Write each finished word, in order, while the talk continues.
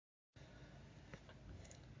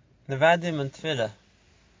Nevadim and Tefillah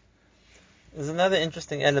is another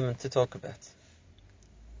interesting element to talk about.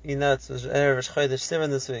 You know, it was Erev Rosh Chodesh Sivan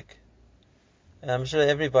this week. And I'm sure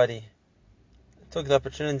everybody took the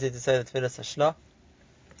opportunity to say the Tefillah Sashla,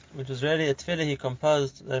 which was really a Tefillah he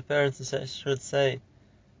composed that parents should say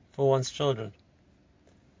for one's children.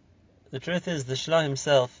 The truth is, the Shlah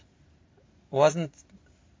himself wasn't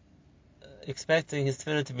expecting his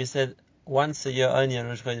Tefillah to be said once a year only on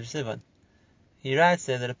Rosh Chodesh Sivan. He writes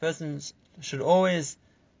there that a person should always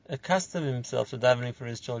accustom himself to davening for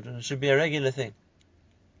his children. It should be a regular thing.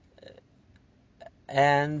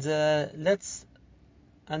 And let's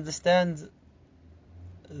understand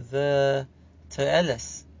the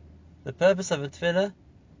te'eles, the purpose of a tefillah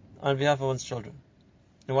on behalf of one's children.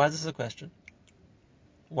 And why is this a question?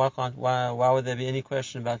 Why would there be any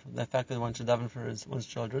question about the fact that one should daven for one's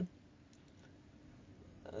children?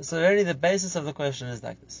 So really the basis of the question is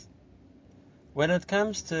like this. When it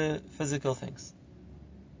comes to physical things,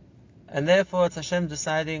 and therefore it's Hashem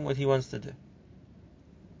deciding what He wants to do.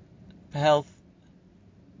 Health,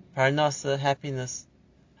 parnasa, happiness,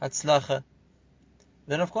 hatzlacha.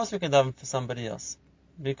 Then of course we can daven for somebody else.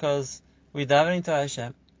 Because we're davening to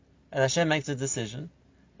Hashem, and Hashem makes a decision,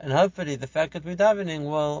 and hopefully the fact that we're davening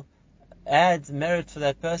will add merit for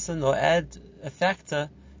that person, or add a factor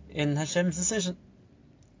in Hashem's decision.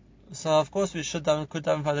 So of course we could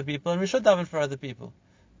daven for other people, and we should daven for other people,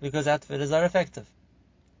 because our tefillahs are effective.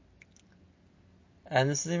 And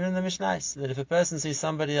this is even in the Mishnayos, that if a person sees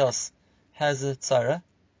somebody else has a tzara,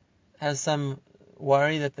 has some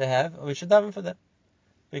worry that they have, we should daven for them.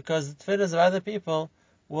 Because the tefillahs of other people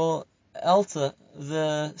will alter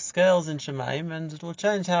the scales in Shemaim, and it will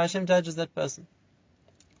change how Hashem judges that person.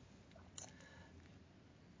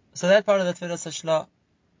 So that part of the tefillah sashla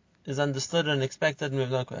is understood and expected, and we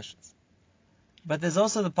have no questions. But there's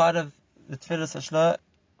also the part of the tefillah sashla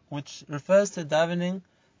which refers to davening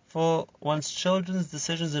for one's children's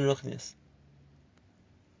decisions in ruchnius.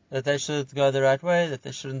 That they should go the right way, that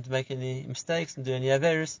they shouldn't make any mistakes and do any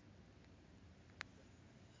averis.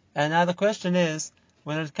 And now the question is,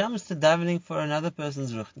 when it comes to davening for another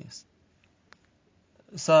person's ruchnius,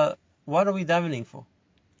 so what are we davening for?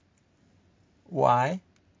 Why?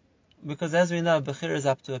 Because as we know, Bechir is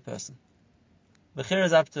up to a person. Bechir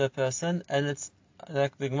is up to a person, and it's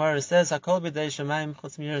like the Gemara says, Hakol b'dei Shemaim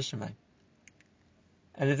chutz mi'yirei Shemaim.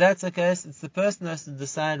 And if that's the case, it's the person who has to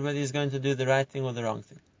decide whether he's going to do the right thing or the wrong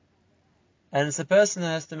thing. And it's the person who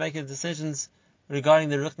has to make the decisions regarding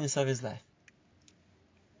the ruchnius of his life.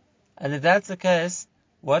 And if that's the case,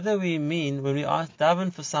 what do we mean when we ask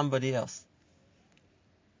daven for somebody else?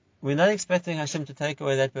 We're not expecting Hashem to take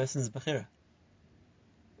away that person's bechira.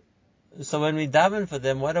 So when we daven for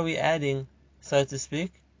them, what are we adding, so to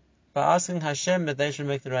speak? By asking Hashem that they should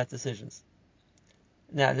make the right decisions.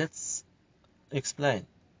 Now let's explain.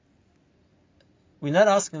 We're not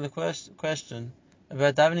asking the question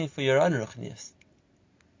about davening for your own ruchnius.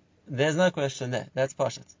 There's no question there. That's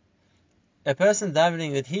pashat. A person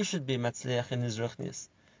davening that he should be matzliach in his ruchnius,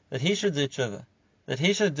 that he should do tshuva, that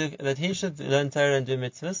he should learn Torah and do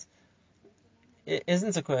mitzvahs,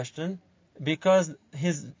 isn't a question, because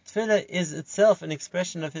his tefillah is itself an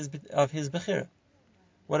expression of his bechira.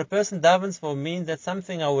 What a person davens for means that's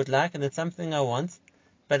something I would like and that's something I want,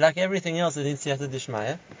 but like everything else, it needs siyata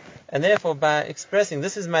dishmaya. And therefore, by expressing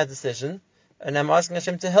this is my decision, and I'm asking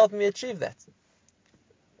Hashem to help me achieve that.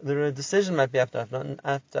 The decision might be up to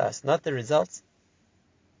us, not the results.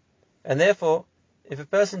 And therefore, if a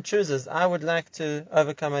person chooses, I would like to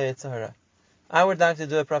overcome my Yetzer Hara, I would like to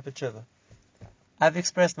do a proper tshuva, I've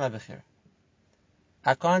expressed my bechira.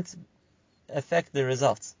 I can't affect the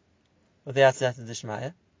results without siyata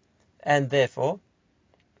dishmaya, and therefore,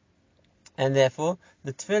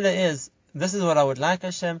 the tefillah is, this is what I would like,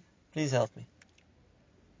 Hashem, please help me.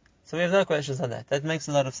 So we have no questions on that. That makes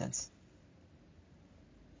a lot of sense.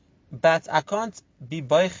 But I can't be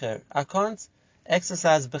boicher, I can't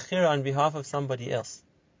exercise bechira on behalf of somebody else.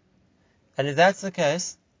 And if that's the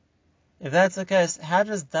case, how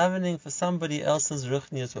does davening for somebody else's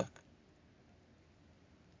ruchnius work?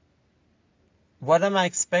 What am I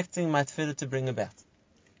expecting my tefillah to bring about?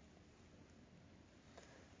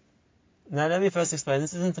 Now let me first explain.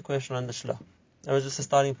 This isn't a question on the shlah. That was just a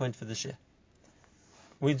starting point for this year.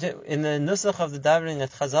 In the nusach of the davening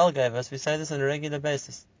that Chazal gave us, we say this on a regular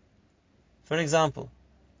basis. For example,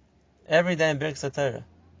 every day in Birkat Torah,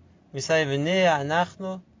 we say V'nei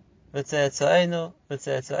anachnu v'tze'etzoeinu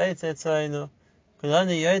v'tze'etzoei tze'etzoeinu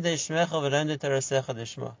kulanu yodei shmecha v'lemdu torasecha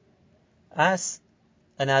lishma. Us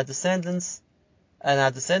and our descendants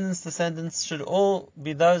should all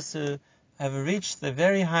be those who have reached the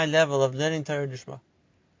very high level of learning Torah Lishma.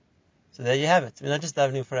 So there you have it. We're not just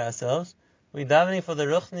davening for ourselves, we're davening for the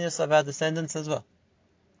ruchnius of our descendants as well.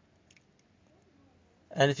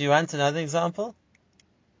 And if you want another example,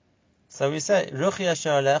 so we say, Ruchi asher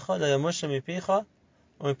alecha lo yamusha mipicha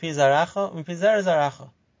u'mipi zaracha u'mipi zera zaracha.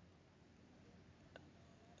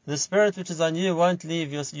 The spirit which is on you won't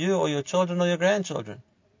leave you or your children or your grandchildren.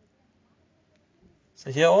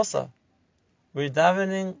 So here also, we're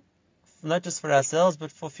davening not just for ourselves,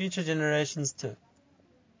 but for future generations too.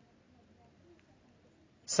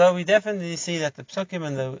 So we definitely see that the psukim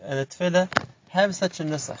and the tefillah have such a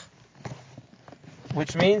nusach,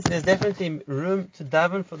 which means there's definitely room to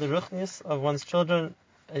daven for the ruchnius of one's children,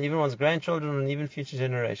 and even one's grandchildren, and even future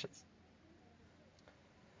generations.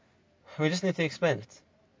 We just need to explain it,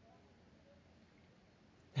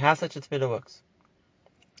 how such a tefillah works.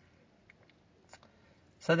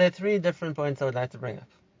 So there are three different points I would like to bring up.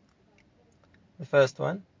 The first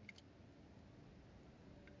one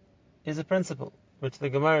is a principle, which the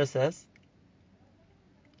Gemara says,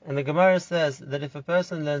 and the Gemara says that if a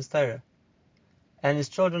person learns Torah, and his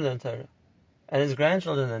children learn Torah, and his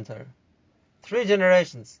grandchildren learn Torah, 3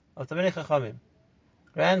 generations of Talmidei Chachamim,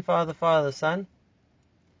 grandfather, father, son,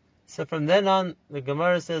 so from then on, the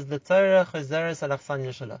Gemara says, the Torah chazeres al achsanya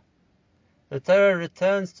shela. The Torah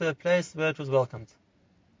returns to a place where it was welcomed.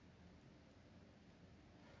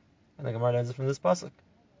 And the Gemara learns it from this pasuk.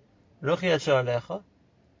 Ruchi asher alecha,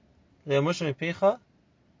 le'yamusha mipicha,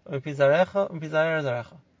 u'mipi zarecha, u'mipi zera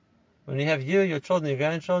zarecha. When you have you, your children, your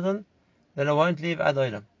grandchildren, then it won't leave ad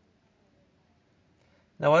olam.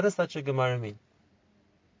 Now what does such a Gemara mean?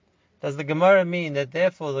 Does the Gemara mean that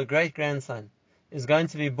therefore the great-grandson is going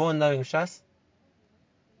to be born knowing Shas?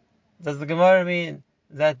 Does the Gemara mean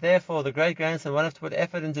that therefore the great-grandson won't have to put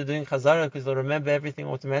effort into doing Chazara because they'll remember everything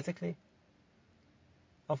automatically?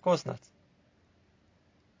 Of course not.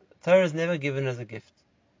 Torah is never given as a gift.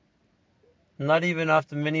 Not even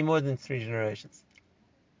after many more than 3 generations.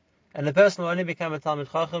 And a person will only become a Talmid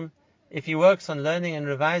Chacham if he works on learning and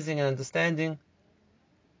revising and understanding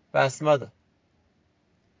by Asmada.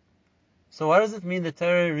 So what does it mean the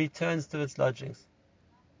Torah returns to its lodgings?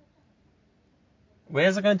 Where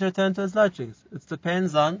is it going to return to its lodgings? It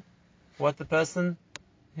depends on what the person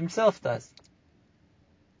himself does.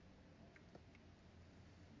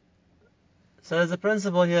 So there's a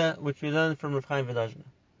principle here which we learn from Rav Chaim Volozhin.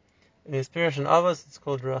 In his Pirush on Avos, it's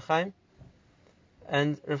called Ruach Chaim.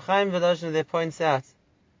 And Rav Chaim Volozhin there points out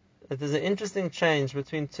that there's an interesting change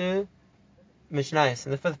between 2 Mishnayos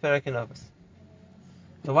in the 5th Perek in Avos.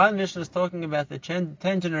 The one Mishnah is talking about the 10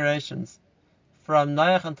 generations from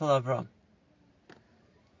Noach until Avram.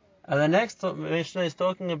 And the next Mishnah is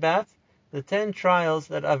talking about the 10 trials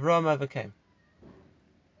that Avram overcame.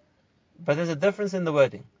 But there's a difference in the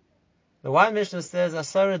wording. The one Mishnah says,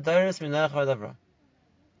 Asara Doros min Noach ad Avram.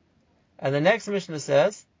 And the next Mishnah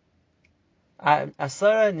says,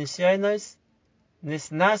 Asara Nisyonos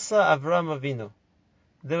Nisnasa Avram Avinu.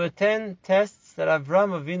 There were 10 tests that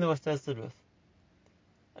Avram Avinu was tested with.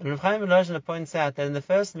 And Rav Chaim Volozhin points out that in the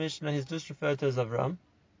first Mishnah he's just referred to as Avram,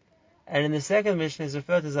 and in the second Mishnah he's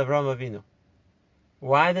referred to as Avram Avinu.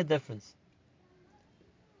 Why the difference?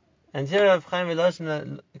 And here Rav Chaim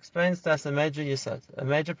Volozhin explains to us a major yesod, a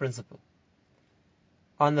major principle.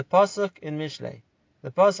 On the pasuk in Mishlei,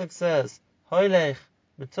 the pasuk says, Hoylech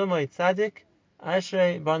b'tumoi tzadik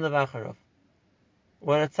ashrei banav acharov.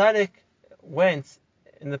 Where a tzaddik went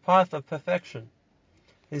in the path of perfection,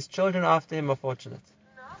 his children after him are fortunate.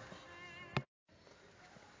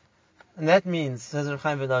 And that means, says Rav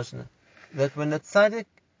Chaim Volozhin, that when a tzaddik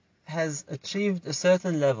has achieved a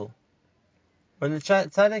certain level, when the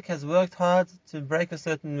tzaddik has worked hard to break a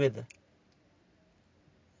certain midah,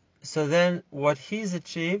 so then what he's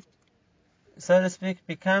achieved, so to speak,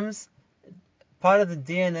 becomes part of the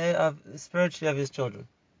DNA of spiritually of his children.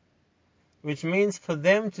 Which means for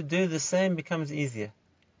them to do the same becomes easier.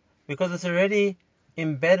 Because it's already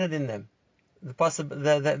embedded in them,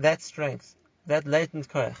 that strength, that latent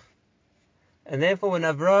koach. And therefore when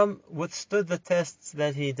Avram withstood the tests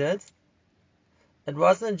that he did, it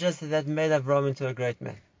wasn't just that made Avram into a great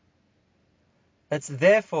man. It's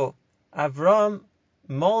therefore Avram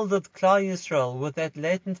molded Klal Yisrael with that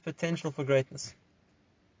latent potential for greatness.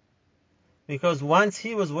 Because once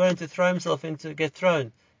he was willing to get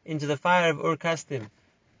thrown into the fire of Ur Kasdim,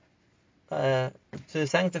 to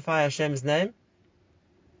sanctify Hashem's name,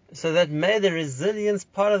 so that made the resilience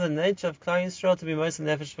part of the nature of Klal Yisrael to be most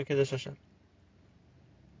nefesh for Kiddush Hashem.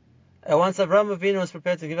 And once Avraham Avinu was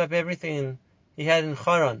prepared to give up everything he had in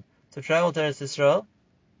Charan to travel to Eretz Yisrael,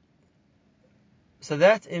 so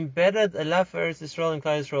that embedded a love for Eretz Yisrael and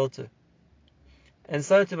Klal Yisrael too. And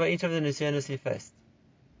so too by each of the Nisyonos he faced.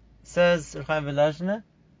 says Rechaim Velazhner,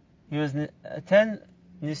 he was 10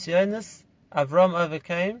 Nisyonis Avram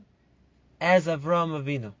overcame as Avram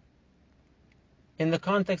Avinu. In the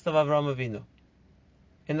context of Avram Avinu.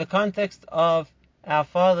 In the context of our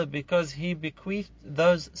father, because he bequeathed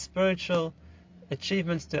those spiritual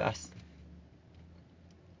achievements to us.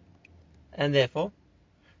 And therefore,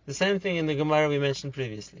 the same thing in the Gemara we mentioned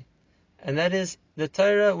previously. And that is the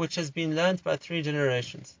Torah which has been learned by 3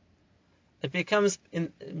 generations. It becomes,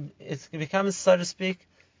 so to speak,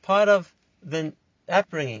 part of the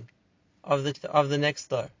upbringing of the next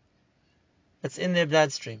door. It's in their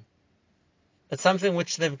bloodstream. It's something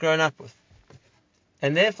which they've grown up with.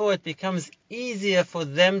 And therefore it becomes easier for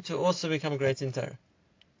them to also become great in Torah.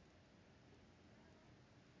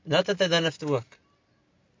 Not that they don't have to work.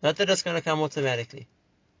 Not that it's going to come automatically.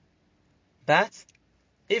 But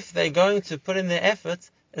if they're going to put in their effort,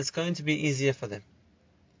 it's going to be easier for them.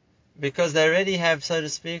 Because they already have, so to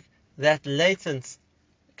speak, that latent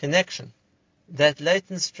connection, that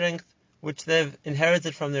latent strength which they've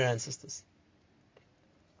inherited from their ancestors.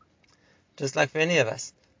 Just like for any of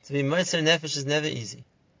us, to be Moser Nefesh is never easy.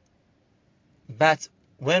 But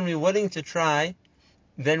when we're willing to try,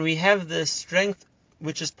 then we have the strength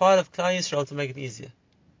which is part of Klal Yisrael to make it easier.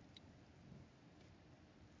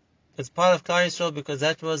 It's part of Klal Yisrael because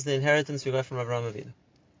that was the inheritance we got from Avraham Avinu.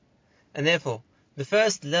 And therefore, the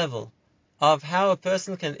first level of how a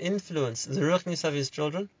person can influence the ruchnis of his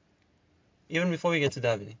children, even before we get to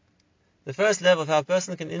davening, the first level of how a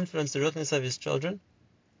person can influence the ruchnis of his children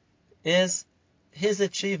is his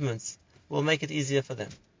achievements will make it easier for them.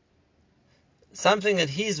 Something that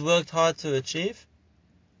he's worked hard to achieve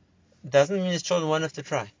doesn't mean his children won't have to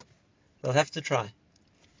try. They'll have to try.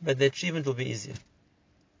 But the achievement will be easier.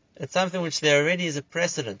 It's something which there already is a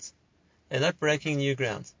precedent. They're not breaking new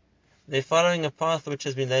ground. They're following a path which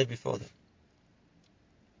has been laid before them.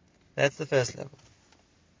 That's the first level.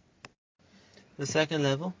 The second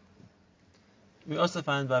level, we also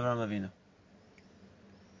find by Avraham Avinu.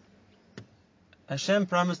 Hashem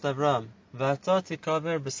promised Avram, "V'ata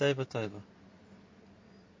tikaber b'seiva tova."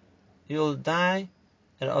 You'll die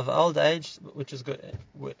of old age, which is good,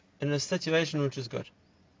 in a situation which is good.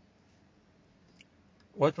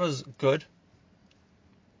 What was good?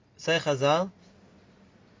 Say Chazal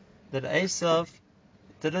that Esav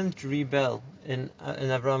didn't rebel in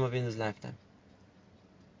Avraham Avinu's lifetime.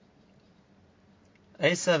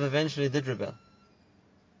 Esav eventually did rebel,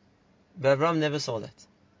 but Avraham never saw that.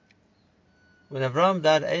 When Avraham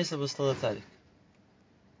died, Esav was still a tzaddik.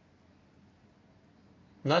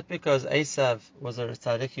 Not because Esav was a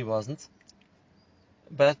tzaddik, he wasn't,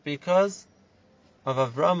 but because of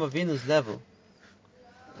Avraham Avinu's level.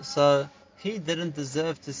 So he didn't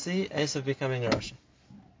deserve to see Esav becoming a Rasha.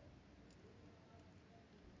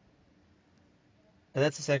 And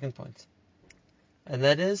that's the second point. And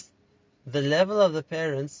that is the level of the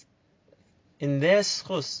parents in their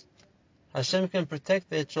schus. Hashem can protect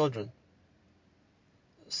their children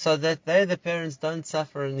so that they, the parents, don't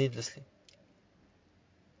suffer needlessly.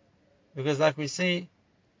 Because like we see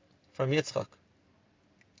from Yitzchak,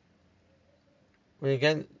 when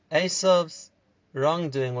again Esav's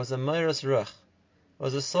wrongdoing was a moiras ruach,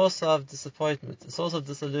 was a source of disappointment, a source of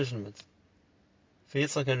disillusionment for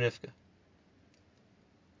Yitzchak and Rivka.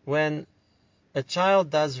 When a child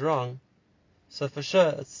does wrong, so for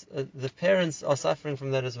sure the parents are suffering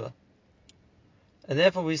from that as well. And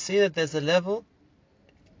therefore we see that there's a level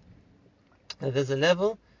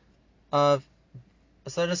of,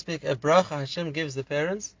 so to speak, a bracha Hashem gives the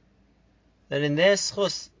parents, that in their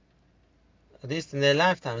schus, at least in their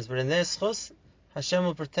lifetimes, but in their schus, Hashem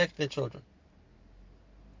will protect their children,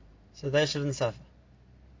 so they shouldn't suffer.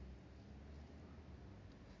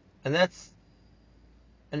 And that's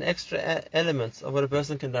an extra element of what a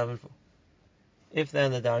person can daven for. If they're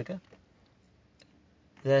in the dargah,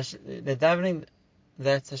 they're davening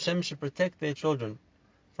that Hashem should protect their children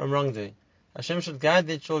from wrongdoing. Hashem should guide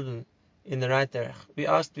their children in the right derech. We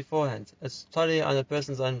asked beforehand, it's totally on a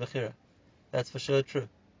person's own bechira. That's for sure true.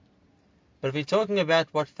 But if we're talking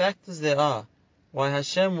about what factors there are, why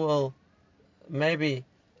Hashem will maybe,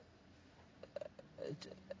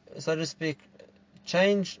 so to speak,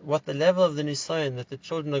 change what the level of the nisayon that the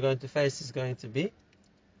children are going to face is going to be,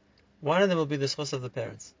 one of them will be the schus of the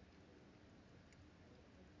parents.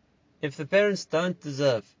 If the parents don't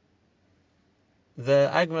deserve the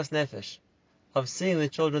agmas nefesh of seeing the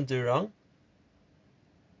children do wrong,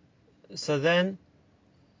 so then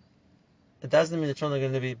it doesn't mean the children are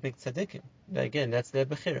going to be big tzaddikim. Again, that's their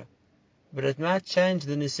bechira. But it might change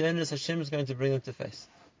the nisyonos Hashem is going to bring them to face.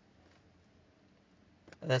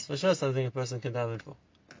 And that's for sure something a person can daven for.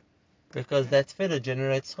 because that tefillah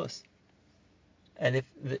generates chus. And if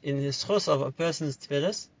in the chus of a person's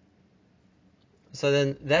tefillas, so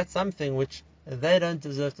then that's something which they don't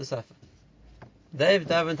deserve to suffer. They've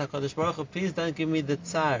davened HaKadosh Baruch Hu, please don't give me the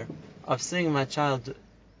tsar of seeing my child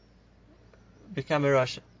become a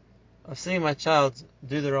rasha, of seeing my child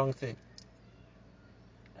do the wrong thing.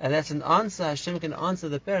 And that's an answer Hashem can answer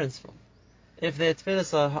the parents for. If their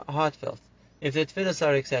tefillas are heartfelt, if their tefillas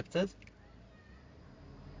are accepted,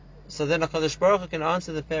 so then HaKadosh Baruch Hu can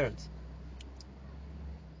answer the parents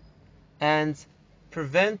and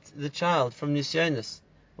prevent the child from nisyonos,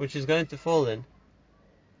 which is going to fall in,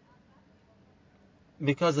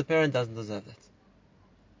 because the parent doesn't deserve that.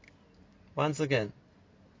 Once again,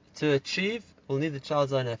 to achieve, we'll need the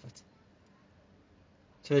child's own effort.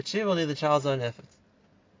 To achieve, we'll need the child's own effort.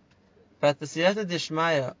 But the siyata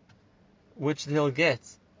dishmaya, which he'll get,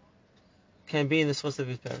 can be in the source of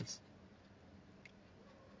his parents.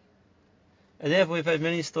 And therefore we've heard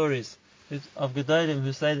many stories of Gedolim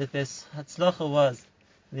who say that their hatzlacha was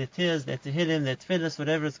their tears, their tehillim, their tefillas,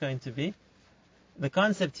 whatever it's going to be. The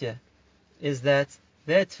concept here is that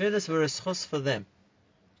their tefillas were a schus for them.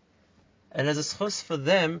 And as a schus for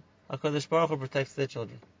them, HaKadosh Baruch Hu protects their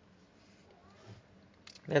children.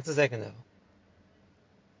 That's the second level.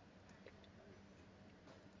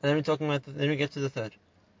 And then we're talking about, then we get to the third.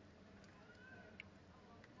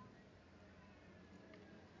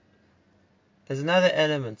 There's another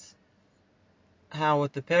element, how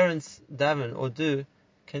what the parents daven or do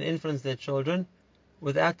can influence their children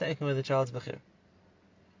without taking away the child's bechira.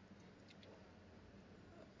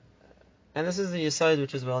 And this is the yesod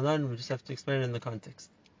which is well known, we just have to explain it in the context.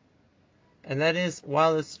 And that is,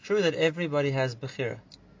 while it's true that everybody has bechira,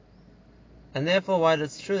 and therefore while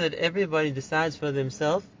it's true that everybody decides for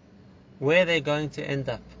themselves where they're going to end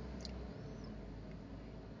up,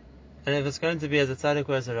 and if it's going to be as a tzaddik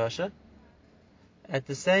or as a rasha, at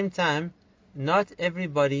the same time, not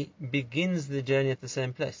everybody begins the journey at the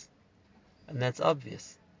same place. And that's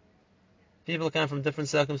obvious. People come from different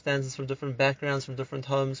circumstances, from different backgrounds, from different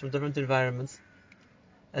homes, from different environments.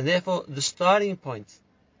 And therefore, the starting point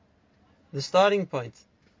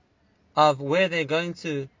of where they're going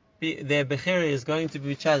to be, their bechira is going to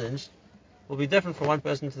be challenged, will be different from one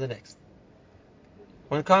person to the next.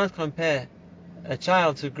 One can't compare a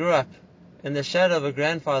child who grew up in the shadow of a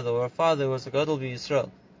grandfather or a father who was a Gadol B'Yisrael,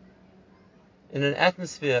 in an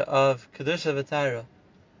atmosphere of Kedusha V'Torah,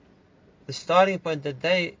 the starting point that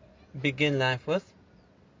they begin life with,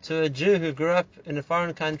 to a Jew who grew up in a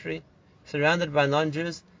foreign country, surrounded by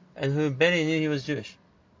non-Jews, and who barely knew he was Jewish.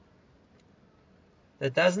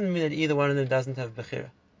 That doesn't mean that either one of them doesn't have Bechira.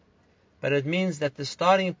 But it means that the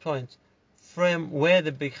starting point from where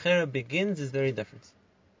the Bechira begins is very different.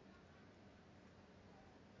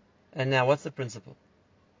 And now, what's the principle?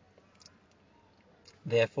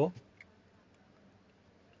 Therefore,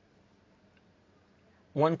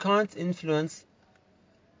 one can't influence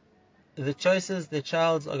the choices the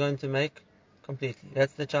child are going to make completely.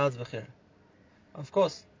 That's the child's bechira. Of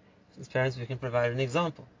course, as parents we can provide an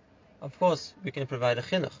example. Of course, we can provide a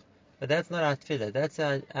chinuch. But that's not our tefillah. That's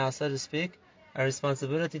our, so to speak, our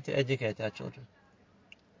responsibility to educate our children.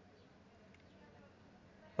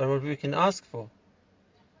 But what we can ask for,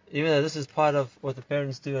 even though this is part of what the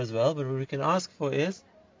parents do as well, but what we can ask for is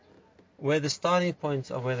where the starting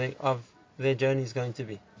point of their journey is going to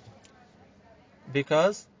be.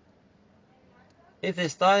 Because if they're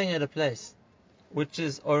starting at a place which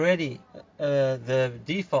is already the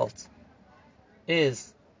default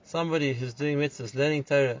is somebody who's doing mitzvahs, learning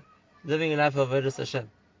Torah, living a life of avodas Hashem.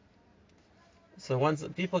 So once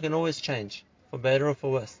people can always change, for better or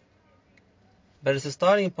for worse. But it's a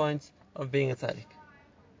starting point of being a tzaddik.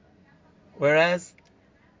 Whereas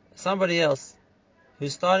somebody else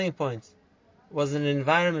whose starting point was an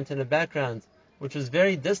environment and a background which was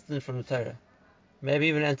very distant from the Torah, maybe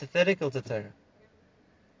even antithetical to Torah.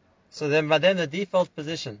 So then, by then, the default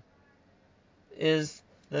position is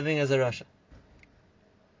living as a rasha.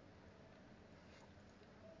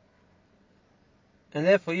 And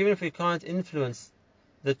therefore, even if we can't influence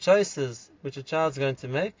the choices which a child's going to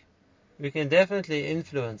make, we can definitely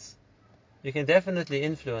influence the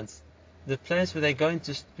place where they're going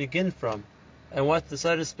to begin from, and what,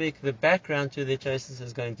 so to speak, the background to their choices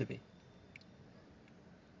is going to be.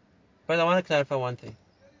 But I want to clarify one thing.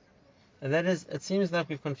 And that is, it seems like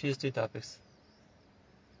we've confused two topics.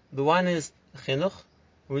 The one is chinuch,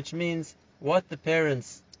 which means what the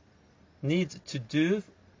parents need to do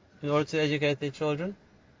in order to educate their children.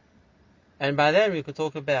 And by that we could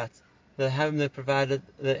talk about the home they provided,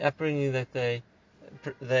 the upbringing that they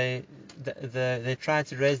try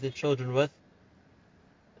to raise their children with,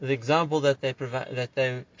 the example that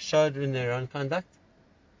they showed in their own conduct,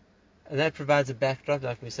 and that provides a backdrop,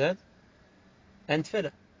 like we said, and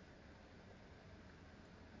tefillah.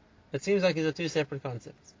 It seems like these are two separate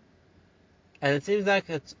concepts, and it seems like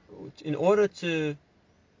that in order to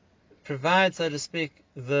provide, so to speak,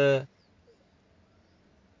 the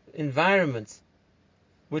environment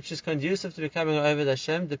which is conducive to becoming an Oved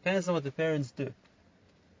Hashem depends on what the parents do,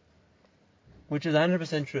 which is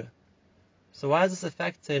 100% true. So why is this a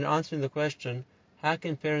factor in answering the question, how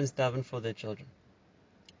can parents daven for their children?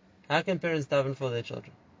 How can parents daven for their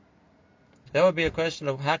children? That would be a question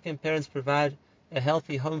of how can parents provide a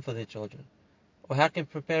healthy home for their children? Or how can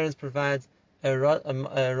parents provide provide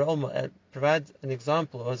an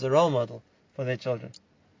example or as a role model for their children?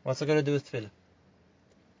 What's it got to do with tefillah?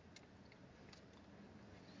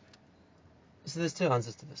 So there's two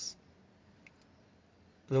answers to this.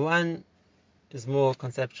 The one is more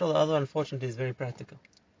conceptual, the other, unfortunately, is very practical,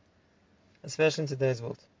 especially in today's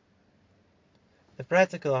world. The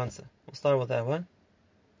practical answer, we'll start with that one,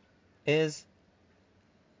 is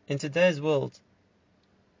in today's world,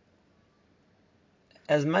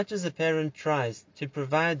 as much as a parent tries to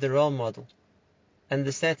provide the role model and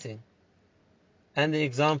the setting and the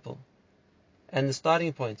example and the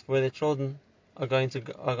starting point where their children are going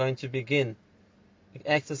to begin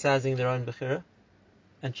exercising their own bechira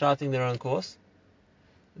and charting their own course,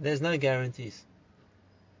 there's no guarantees.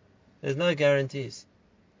 There's no guarantees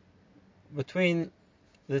between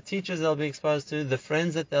the teachers they'll be exposed to, the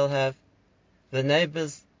friends that they'll have, the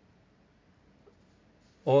neighbors,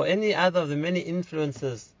 or any other of the many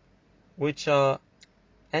influences which are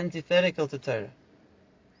antithetical to Torah,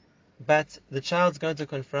 but the child's going to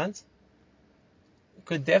confront,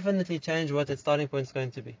 could definitely change what its starting point is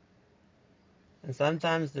going to be. And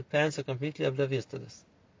sometimes the parents are completely oblivious to this.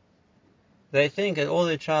 They think that all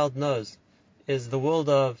their child knows is the world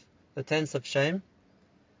of the tents of shame,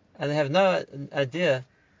 and they have no idea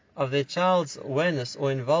of their child's awareness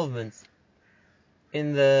or involvement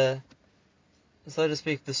in the, so to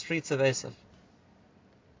speak, the streets of Esav.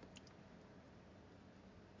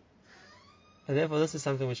 And therefore this is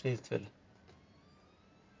something which needs tefillah.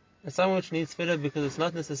 It's something which needs tefillah because it's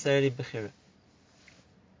not necessarily bechira.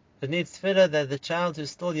 It needs tefillah that the child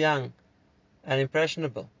who's still young and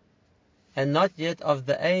impressionable, and not yet of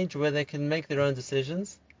the age where they can make their own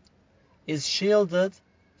decisions, is shielded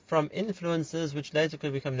from influences which later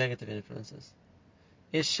could become negative influences.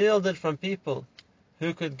 Is shielded from people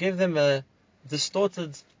who could give them a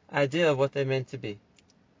distorted idea of what they're meant to be.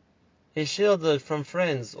 Is shielded from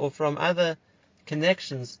friends or from other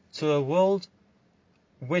connections to a world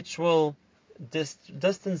which will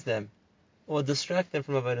distance them or distract them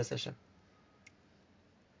from Avodas Hashem.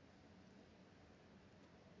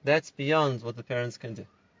 That's beyond what the parents can do.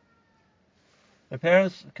 The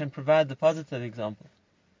parents can provide the positive example.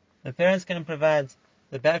 The parents can provide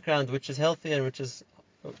the background which is healthy and which is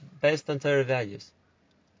based on Torah values.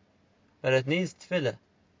 But it needs tefillah,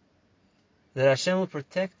 that Hashem will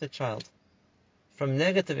protect the child from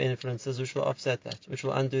negative influences which will offset that, which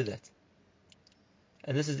will undo that.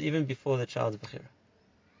 And this is even before the child's bechira.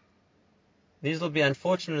 These will be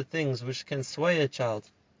unfortunate things which can sway a child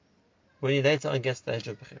when he later on gets to the age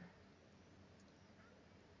of bechira.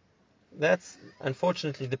 That's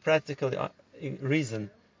unfortunately the practical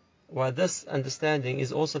reason why this understanding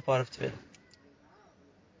is also part of tefillah,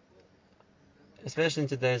 especially in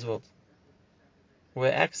today's world,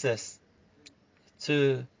 where access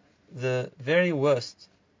to the very worst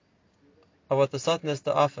of what the Satan has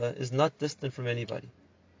to offer is not distant from anybody.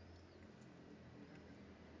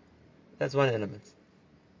 That's one element.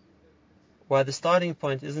 Why the starting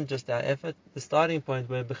point isn't just our effort, the starting point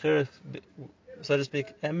where bechira, so to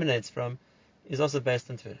speak, emanates from, is also based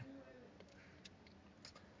on tefillah.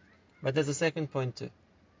 But there's a second point too,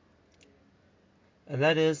 and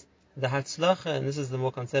that is the hatzlacha, and this is the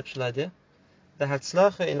more conceptual idea, the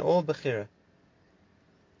hatzlacha in all bechira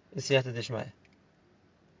is siyata dishmaya.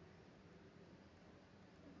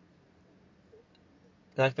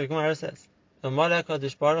 Like the Gemara says,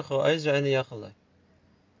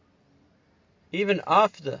 even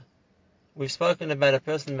after we've spoken about a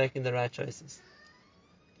person making the right choices,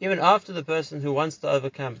 even after the person who wants to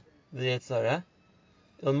overcome the Yetzer Hara,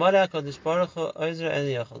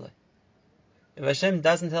 if Hashem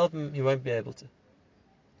doesn't help him, he won't be able to.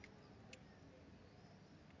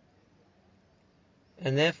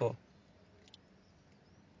 And therefore,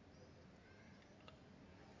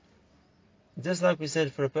 just like we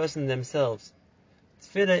said for a person themselves,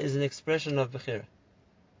 tefillah is an expression of bechira.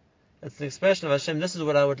 It's an expression of Hashem, this is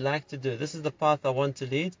what I would like to do, this is the path I want to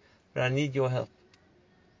lead, but I need your help.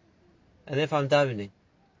 And therefore I'm davening.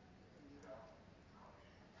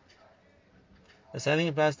 The same thing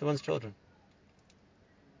applies to one's children.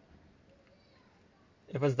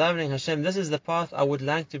 If one's davening, Hashem, this is the path I would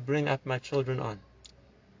like to bring up my children on.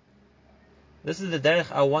 This is the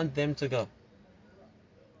derech I want them to go.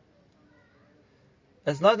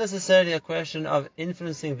 It's not necessarily a question of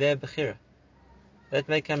influencing their bechira. That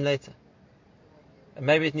may come later. And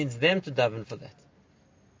maybe it needs them to daven for that.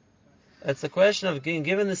 It's a question of being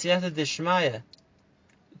given the siyata dishmaya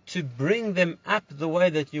to bring them up the way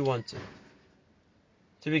that you want to.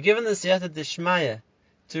 To be given the siyata dishmaya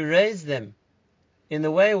to raise them in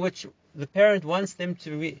the way which the parent wants them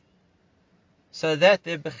to be, so that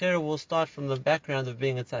their bechira will start from the background of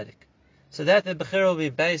being a tzaddik, so that their bechira will be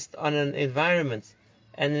based on an environment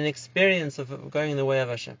and an experience of going in the way of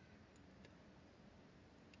Hashem.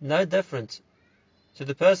 No different to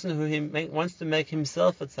the person who wants to make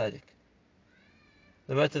himself a tzaddik.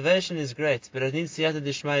 The motivation is great, but it needs siyata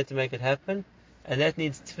dishmaya to make it happen, and that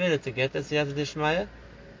needs tefillah to get that siyata dishmaya.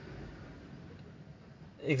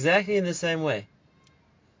 Exactly in the same way,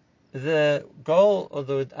 the goal or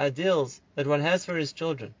the ideals that one has for his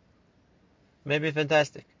children may be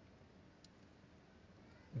fantastic.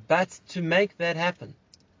 But to make that happen,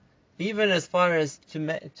 even as far as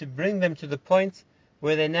to bring them to the point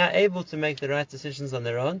where they're now able to make the right decisions on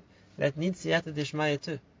their own, that needs siyata dishmaya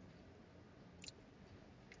too.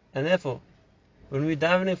 And therefore, when we're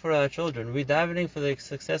davening for our children, we're davening for the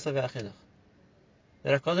success of our chinuch.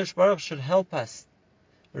 That HaKadosh Baruch should help us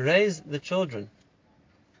raise the children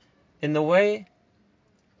in the way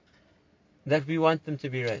that we want them to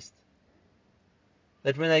be raised.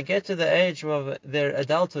 That when they get to the age of their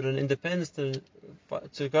adulthood and independence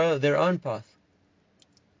to go their own path,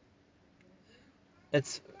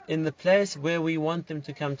 it's in the place where we want them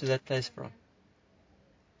to come to that place from.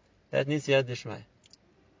 That needs Yad Dishmai.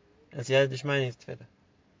 And Yad Dishmai needs Tefillah.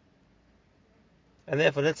 And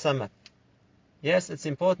therefore, let's sum up. Yes, it's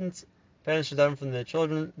important. Parents should daven from their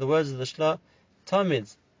children. The words of the Shla,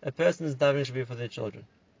 Tamid, a person's davening should be for their children.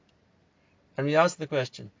 And we ask the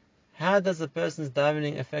question, how does a person's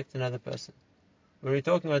davening affect another person? When we're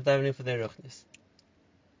talking about davening for their ruchnis.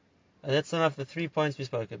 And let's sum up the 3 points we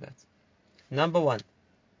spoke about. Number 1,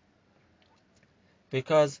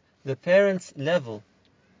 because the parents' level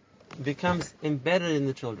becomes embedded in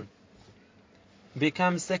the children,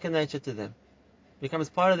 becomes second nature to them, becomes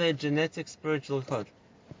part of their genetic spiritual code.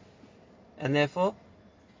 And therefore,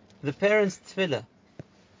 the parents' tefillah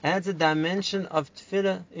adds a dimension of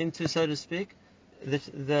tefillah into, so to speak,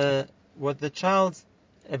 what the child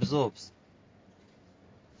absorbs.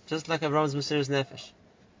 Just like Abraham's Mesiras Nefesh.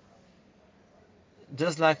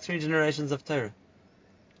 Just like 3 generations of Torah.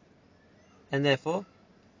 And therefore,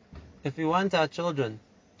 if we want our children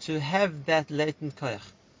to have that latent koyach,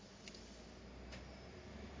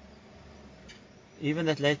 even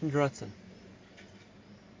that latent ratzon,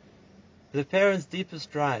 the parent's deepest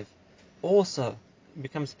drive also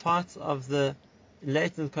becomes part of the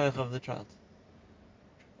latent koyach of the child.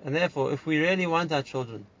 And therefore, if we really want our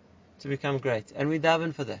children to become great, and we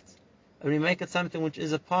daven for that, and we make it something which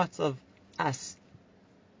is a part of us,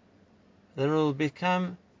 then it will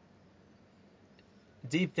become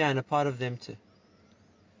deep down a part of them too.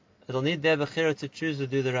 It'll need their bechira to choose to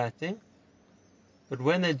do the right thing, but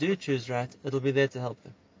when they do choose right, it'll be there to help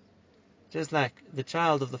them. Just like the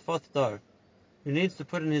child of the 4th door, who needs to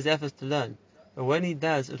put in his efforts to learn, but when he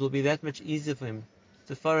does, it will be that much easier for him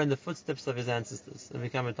to follow in the footsteps of his ancestors and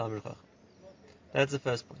become a Talmid Chacham. That's the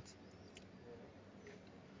first point.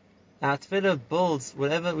 Our tefillah builds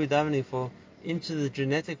whatever we're davening for into the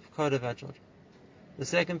genetic code of our children. The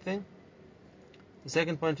second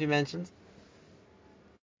point we mentioned,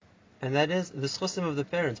 and that is the schusim of the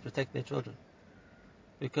parents protect their children,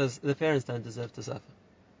 because the parents don't deserve to suffer.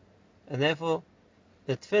 And therefore,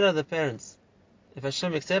 the tefillah of the parents, if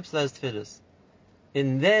Hashem accepts those tefillahs,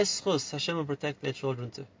 in their schus, Hashem will protect their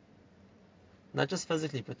children too. Not just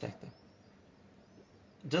physically protect them.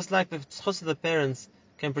 Just like the schus of the parents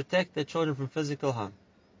can protect their children from physical harm,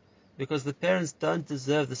 because the parents don't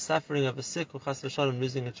deserve the suffering of a sick or chas v'shalom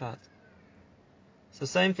losing a child. So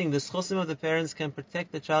same thing, the schusim of the parents can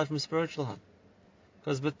protect the child from spiritual harm,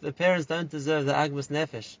 because the parents don't deserve the agmas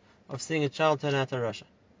nefesh of seeing a child turn out a rasha.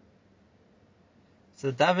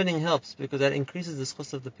 So davening helps because that increases the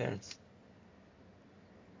schus of the parents.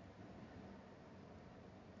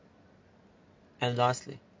 And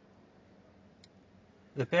lastly,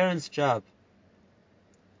 the parents' job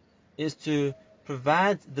is to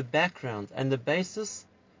provide the background and the basis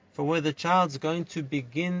for where the child's going to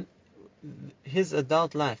begin his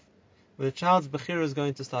adult life, where the child's bechira is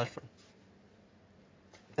going to start from.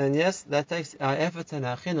 And yes, that takes our effort and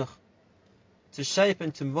our chinuch to shape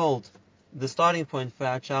and to mold the starting point for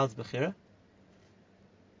our child's bechira,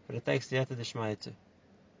 but it takes the Yata Dishmaya too.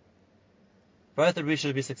 Both that we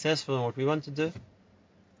should be successful in what we want to do,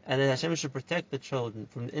 and that Hashem should protect the children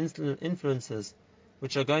from the influences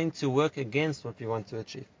which are going to work against what we want to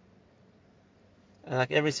achieve. And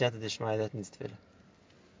like every Siyata Dishmaya, that needs tefillah.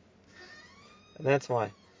 And that's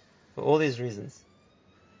why, for all these reasons,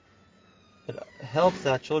 it helps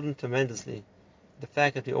our children tremendously, the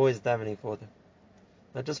fact that we're always davening for them.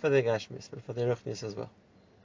 Not just for their gashmis, but for their ruchnis as well.